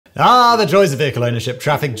Ah, the joys of vehicle ownership: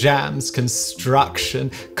 traffic jams,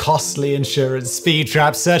 construction, costly insurance, speed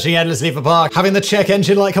traps, searching endlessly for park, having the check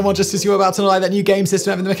engine light come on just as you were about to like that new game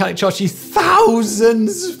system, having the mechanic charge you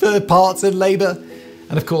thousands for parts and labour.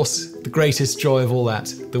 And of course, the greatest joy of all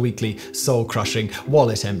that, the weekly, soul-crushing,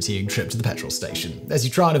 wallet-emptying trip to the petrol station. As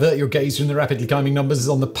you try and avert your gaze from the rapidly climbing numbers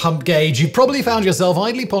on the pump gauge, you probably found yourself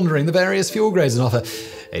idly pondering the various fuel grades on offer.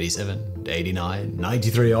 87, 89,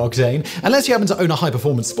 93 octane. Unless you happen to own a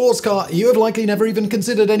high-performance sports car, you have likely never even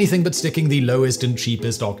considered anything but sticking the lowest and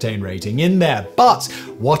cheapest octane rating in there. But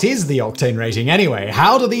what is the octane rating anyway?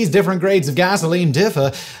 How do these different grades of gasoline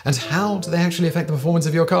differ? And how do they actually affect the performance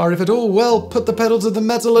of your car, if at all? Well, put the pedal to the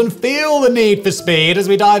metal and feel the need for speed as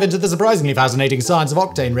we dive into the surprisingly fascinating science of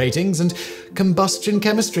octane ratings and combustion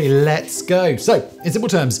chemistry. Let's go. So, in simple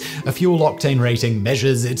terms, a fuel octane rating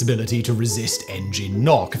measures its ability to resist engine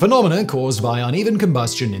knock, a phenomenon caused by uneven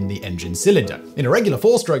combustion in the engine cylinder. In a regular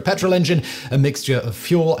 4-stroke petrol engine, a mixture of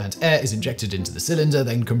fuel and air is injected into the cylinder,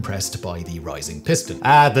 then compressed by the rising piston.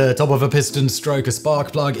 At the top of a piston stroke, a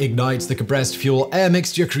spark plug ignites the compressed fuel-air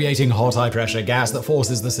mixture, creating hot, high-pressure gas that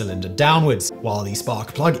forces the cylinder downwards. While the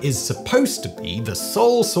spark plug is supposed to be the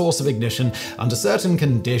sole source of ignition, under certain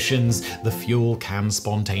conditions, the fuel can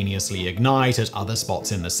spontaneously ignite at other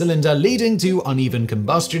spots in the cylinder, leading to uneven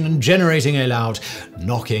combustion and generating a loud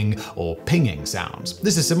knocking or pinging sound.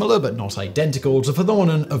 This is similar but not identical to the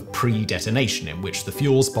phenomenon of pre-detonation, in which the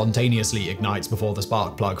fuel spontaneously ignites before the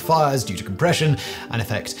spark plug fires due to compression, an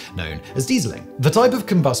effect known as dieseling. The type of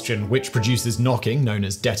combustion which produces knocking, known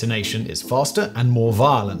as detonation, is faster and more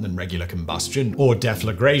violent than regular combustion, or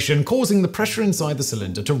deflagration, causing the pressure inside the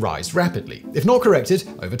cylinder to rise rapidly. If not corrected,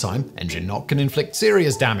 over time, engine knock can inflict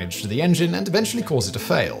serious damage to the engine and eventually cause it to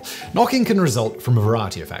fail. Knocking can result from a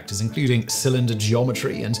variety of factors, including cylinder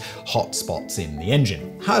geometry and hot spots in the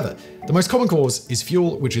engine. However, the most common cause is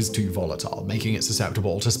fuel which is too volatile, making it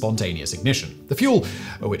susceptible to spontaneous ignition. The fuel,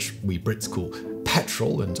 which we Brits call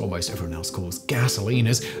petrol and almost everyone else calls gasoline,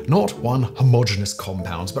 is not one homogeneous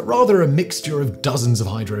compound, but rather a mixture of dozens of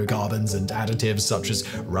hydrocarbons and additives such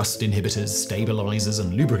as rust inhibitors, stabilizers,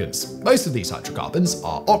 and lubricants. Most of these hydrocarbons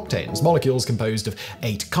are octanes, molecules composed of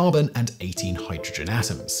 8 carbon and 18 hydrogen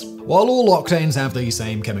atoms. While all octanes have the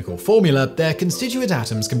same chemical formula, their constituent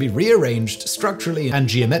atoms can be rearranged structurally and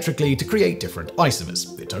geometrically to create different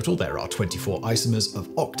isomers. In total, there are 24 isomers of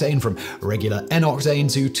octane, from regular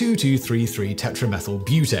N-octane to 2,2,3,3 tetramethyl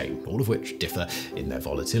butane, all of which differ in their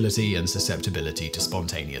volatility and susceptibility to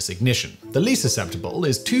spontaneous ignition. The least susceptible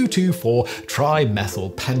is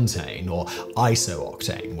 2,2,4-trimethyl pentane, or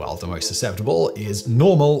isooctane, while the most susceptible is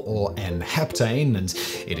normal, or N-heptane, and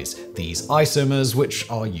it is these isomers which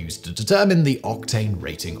are used to determine the octane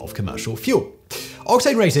rating of commercial fuel.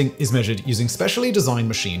 Octane rating is measured using specially designed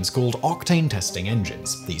machines called octane testing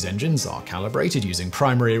engines. These engines are calibrated using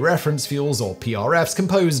primary reference fuels, or PRFs,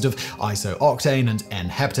 composed of isooctane and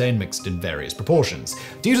N-heptane mixed in various proportions.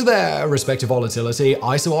 Due to their respective volatility,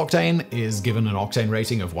 isooctane is given an octane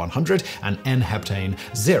rating of 100 and N-heptane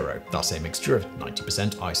 0. Thus, a mixture of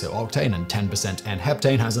 90% isooctane and 10%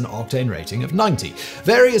 N-heptane has an octane rating of 90.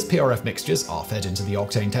 Various PRF mixtures are fed into the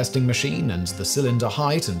octane testing machine, and the cylinder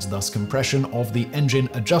height and thus compression of the engine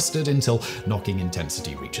adjusted until knocking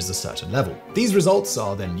intensity reaches a certain level. These results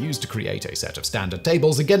are then used to create a set of standard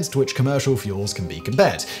tables against which commercial fuels can be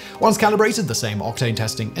compared. Once calibrated, the same octane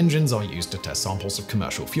testing engines are used to test samples of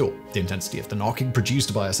commercial fuel. The intensity of the knocking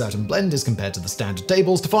produced by a certain blend is compared to the standard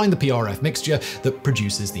tables to find the PRF mixture that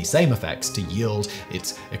produces the same effects to yield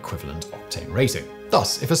its equivalent octane rating.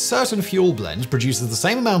 Thus, if a certain fuel blend produces the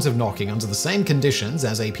same amount of knocking under the same conditions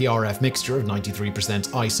as a PRF mixture of 93%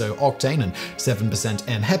 isooctane and 7%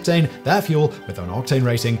 N-heptane, that fuel with an octane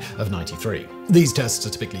rating of 93. These tests are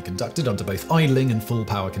typically conducted under both idling and full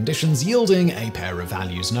power conditions, yielding a pair of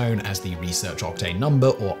values known as the research octane number,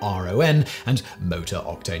 or RON, and motor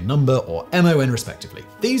octane number, or MON, respectively.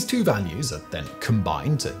 These two values are then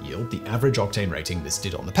combined to yield the average octane rating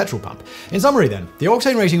listed on the petrol pump. In summary then, the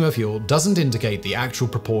octane rating of a fuel doesn't indicate the actual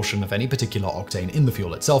proportion of any particular octane in the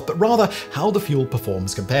fuel itself, but rather how the fuel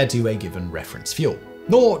performs compared to a given reference fuel.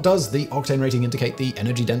 Nor does the octane rating indicate the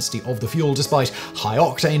energy density of the fuel, despite high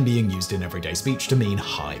octane being used in everyday speech to mean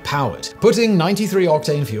high powered. Putting 93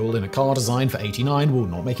 octane fuel in a car designed for 89 will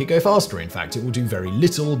not make it go faster. In fact, it will do very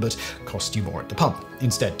little but cost you more at the pump.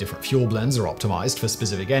 Instead, different fuel blends are optimized for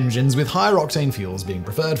specific engines, with higher octane fuels being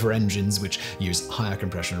preferred for engines which use higher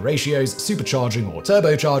compression ratios, supercharging or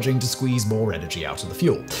turbocharging to squeeze more energy out of the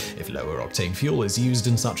fuel. If lower octane fuel is used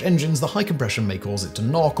in such engines, the high compression may cause it to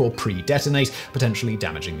knock or pre-detonate, potentially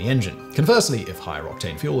damaging the engine. Conversely, if higher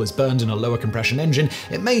octane fuel is burned in a lower compression engine,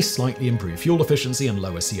 it may slightly improve fuel efficiency and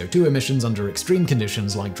lower CO2 emissions under extreme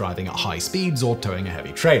conditions like driving at high speeds or towing a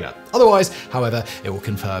heavy trailer. Otherwise, however, it will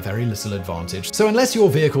confer very little advantage. So unless your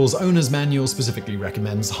vehicle's owner's manual specifically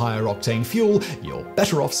recommends higher octane fuel, you're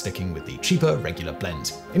better off sticking with the cheaper regular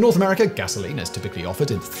blend. In North America, gasoline is typically offered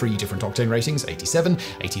in 3 different octane ratings: 87,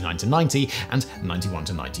 89 to 90, and 91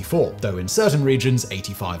 to 94, though in certain regions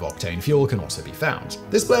 85 octane fuel can also be found.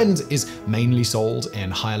 This blend is mainly sold in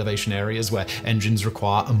high elevation areas where engines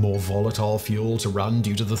require a more volatile fuel to run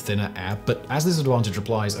due to the thinner air, but as this advantage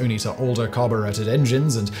applies only to older carbureted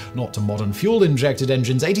engines and not to modern fuel-injected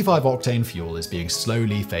engines, 85 octane fuel is being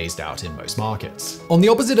slowly phased out in most markets. On the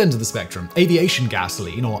opposite end of the spectrum, aviation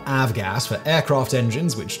gasoline, or avgas for aircraft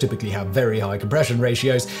engines, which typically have very high compression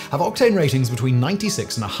ratios, have octane ratings between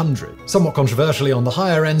 96 and 100. Somewhat controversially on the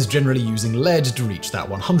higher ends, generally using lead to reach that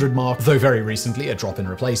 100 mark, though very recently a drop-in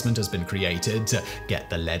replacement has been created to get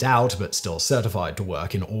the lead out, but still certified to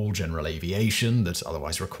work in all general aviation that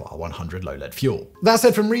otherwise require 100 low-lead fuel. That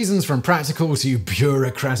said, from reasons from practical to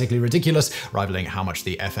bureaucratically ridiculous, rivaling how much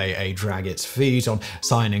the FAA drag its feet on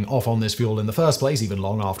signing off on this fuel in the first place, even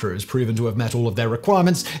long after it was proven to have met all of their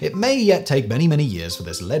requirements, it may yet take many years for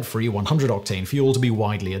this lead-free 100-octane fuel to be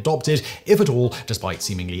widely adopted, if at all, despite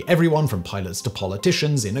seemingly everyone from pilots to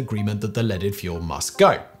politicians in agreement that the leaded fuel must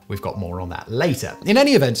go. We've got more on that later. In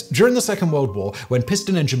any event, during the Second World War, when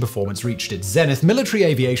piston engine performance reached its zenith, military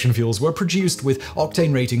aviation fuels were produced with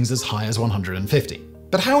octane ratings as high as 150.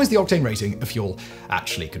 But how is the octane rating of fuel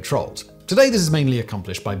actually controlled? Today, this is mainly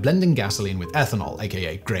accomplished by blending gasoline with ethanol,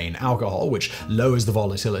 aka grain alcohol, which lowers the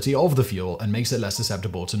volatility of the fuel and makes it less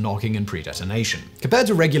susceptible to knocking and pre-detonation. Compared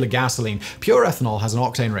to regular gasoline, pure ethanol has an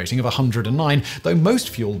octane rating of 109, though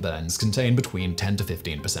most fuel blends contain between 10 to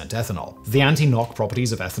 15% ethanol. The anti-knock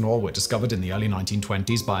properties of ethanol were discovered in the early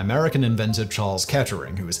 1920s by American inventor Charles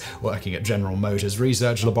Kettering, who was working at General Motors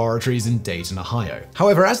research laboratories in Dayton, Ohio.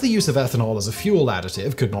 However, as the use of ethanol as a fuel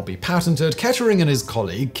additive could not be patented, Kettering and his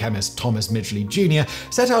colleague, chemist Thomas Midgley Jr.,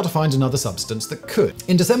 set out to find another substance that could.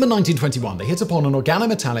 In December 1921, they hit upon an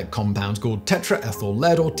organometallic compound called tetraethyl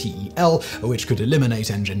lead, or TEL, which could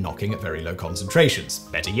eliminate engine knocking at very low concentrations.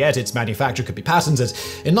 Better yet, its manufacture could be patented.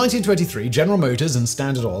 In 1923, General Motors and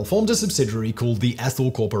Standard Oil formed a subsidiary called the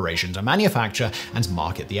Ethyl Corporation to manufacture and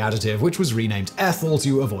market the additive, which was renamed ethyl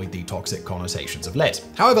to avoid the toxic connotations of lead.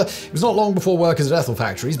 However, it was not long before workers at ethyl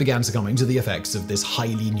factories began succumbing to the effects of this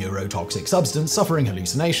highly neurotoxic substance, suffering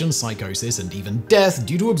hallucinations, psychosis, and even death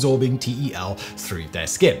due to absorbing TEL through their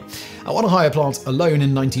skin. At one Ohio plant alone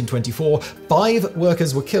in 1924, 5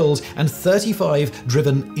 workers were killed and 35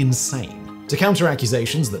 driven insane. To counter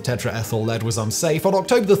accusations that tetraethyl lead was unsafe, on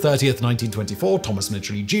October 30th, 1924, Thomas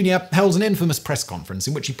Midgley Jr. held an infamous press conference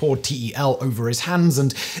in which he poured TEL over his hands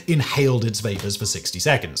and inhaled its vapors for 60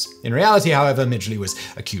 seconds. In reality, however, Midgley was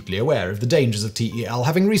acutely aware of the dangers of TEL,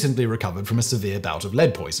 having recently recovered from a severe bout of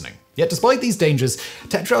lead poisoning. Yet despite these dangers,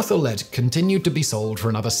 tetraethyl lead continued to be sold for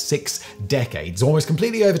another 6 decades, almost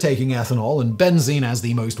completely overtaking ethanol and benzene as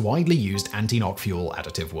the most widely used anti-knock fuel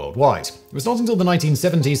additive worldwide. It was not until the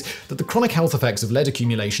 1970s that the chronic health effects of lead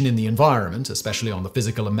accumulation in the environment, especially on the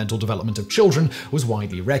physical and mental development of children, was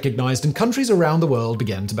widely recognized, and countries around the world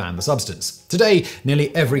began to ban the substance. Today,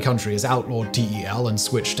 nearly every country has outlawed TEL and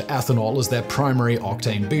switched to ethanol as their primary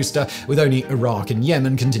octane booster, with only Iraq and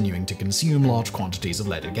Yemen continuing to consume large quantities of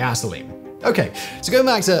leaded gasoline. Okay, so going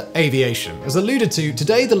back to aviation. As alluded to,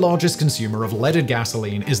 today the largest consumer of leaded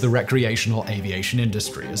gasoline is the recreational aviation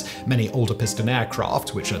industry, as many older piston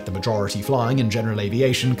aircraft, which are the majority flying in general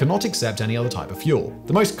aviation, cannot accept any other type of fuel.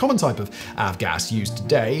 The most common type of avgas used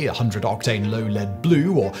today, 100-octane low-lead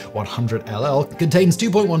blue, or 100LL, contains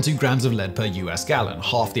 2.12 grams of lead per US gallon,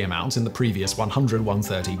 half the amount in the previous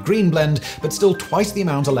 100-130 green blend, but still twice the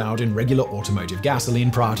amount allowed in regular automotive gasoline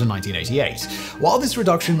prior to 1988. While this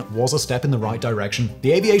reduction was a step in the right direction,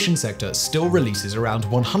 the aviation sector still releases around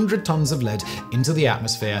 100 tons of lead into the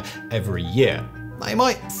atmosphere every year. Now, you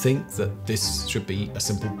might think that this should be a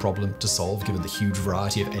simple problem to solve given the huge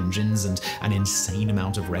variety of engines and an insane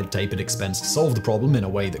amount of red tape and expense to solve the problem in a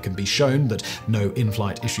way that can be shown that no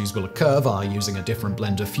in-flight issues will occur via using a different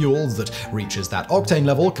blend of fuel that reaches that octane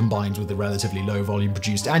level combined with the relatively low volume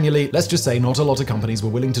produced annually. Let's just say not a lot of companies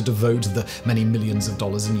were willing to devote the many millions of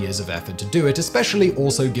dollars and years of effort to do it, especially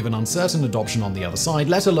also given uncertain adoption on the other side,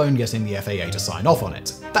 let alone getting the FAA to sign off on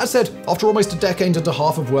it. That said, after almost a decade and a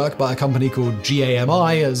half of work by a company called GA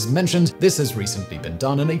JMI, as mentioned, this has recently been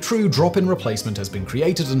done and a true drop-in replacement has been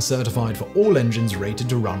created and certified for all engines rated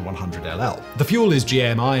to run 100LL. The fuel is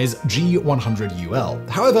JMI's G100UL.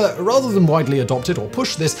 However, rather than widely adopt it or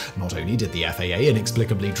push this, not only did the FAA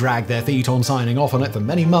inexplicably drag their feet on signing off on it for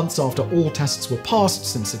many months after all tests were passed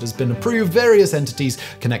since it has been approved, various entities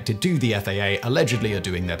connected to the FAA allegedly are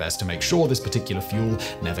doing their best to make sure this particular fuel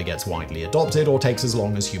never gets widely adopted or takes as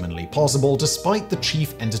long as humanly possible, despite the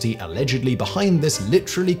chief entity allegedly behind this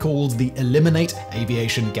literally called the Eliminate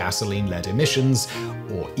Aviation Gasoline-Led Emissions,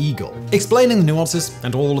 or EAGLE. Explaining the nuances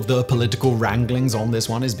and all of the political wranglings on this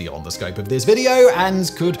one is beyond the scope of this video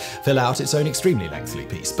and could fill out its own extremely lengthy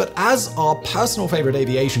piece. But as our personal favorite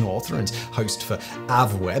aviation author and host for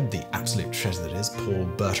AvWeb, the absolute treasure that is Paul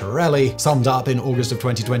Bertorelli, summed up in August of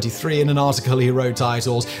 2023 in an article he wrote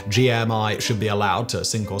titled "GMI should be allowed to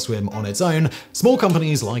sink or swim on its own," small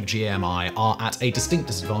companies like GMI are at a distinct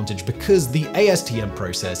disadvantage because the ASTM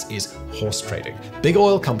process is horse trading. Big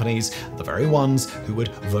oil companies, the very ones who would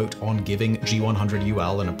vote on giving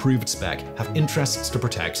G100UL an approved spec, have interests to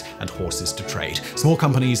protect and horses to trade. Small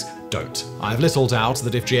companies don't. I have little doubt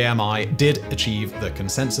that if JMI did achieve the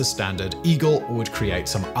consensus standard, EAGLE would create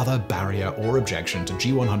some other barrier or objection to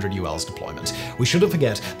G100UL's deployment. We shouldn't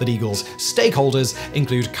forget that EAGLE's stakeholders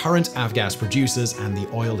include current avgas producers and the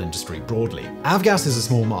oil industry broadly. Avgas is a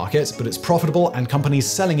small market, but it's profitable and companies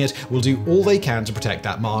selling it will do all they can to protect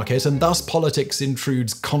that market, and thus politics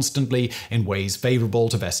intrudes constantly in ways favorable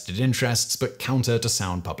to vested interests but counter to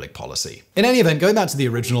sound public policy. In any event, going back to the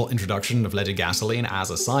original introduction of leaded gasoline as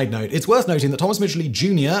a side note, it's worth noting that Thomas Midgley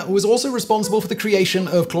Jr. was also responsible for the creation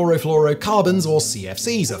of chlorofluorocarbons, or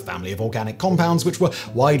CFCs, a family of organic compounds which were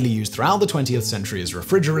widely used throughout the 20th century as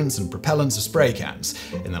refrigerants and propellants of spray cans.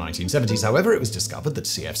 In the 1970s, however, it was discovered that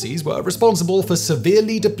CFCs were responsible for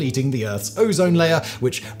severely depleting the Earth's ozone layer,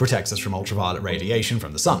 which protects us from ultraviolet radiation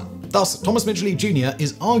from the sun. Thus, Thomas Midgley Jr.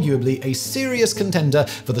 is arguably a serious contender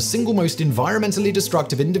for the single most environmentally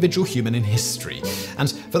destructive individual human in history.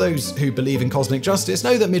 And for those who believe in cosmic justice,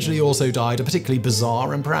 know that Midgley also died a particularly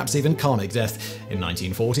bizarre and perhaps even karmic death. In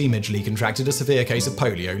 1940, Midgley contracted a severe case of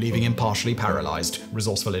polio, leaving him partially paralyzed.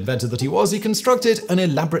 Resourceful inventor that he was, he constructed an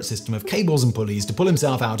elaborate system of cables and pulleys to pull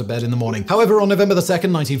himself out of bed in the morning. However, on November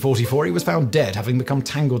 2nd, 1944, he was found dead, having become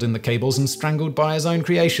tangled in the cables and strangled by his own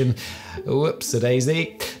creation.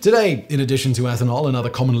 Whoops-a-daisy. Today, in addition to ethanol, another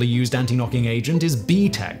commonly used anti-knocking agent is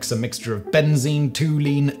BTEX, a mixture of benzene,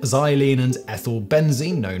 toluene, xylene, and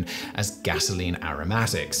ethylbenzene, known as gasoline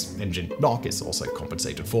aromatics. Engine knock is also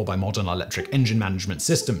compensated for by modern electric engine management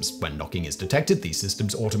systems. When knocking is detected, these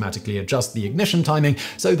systems automatically adjust the ignition timing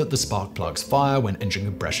so that the spark plugs fire when engine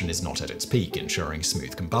compression is not at its peak, ensuring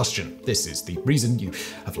smooth combustion. This is the reason you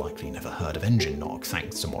have likely never heard of engine knock.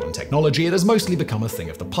 Thanks to modern technology, it has mostly become a thing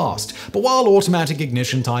of the past. But while automatic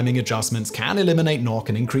ignition timing adjustments can eliminate knock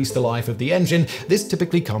and increase the life of the engine, this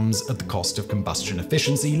typically comes at the cost of combustion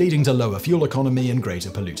efficiency, leading to lower fuel economy and greater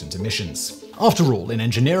pollutant emissions. After all, in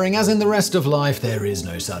engineering, as in the rest of life, there is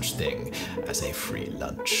no such thing as a free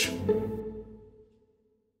lunch.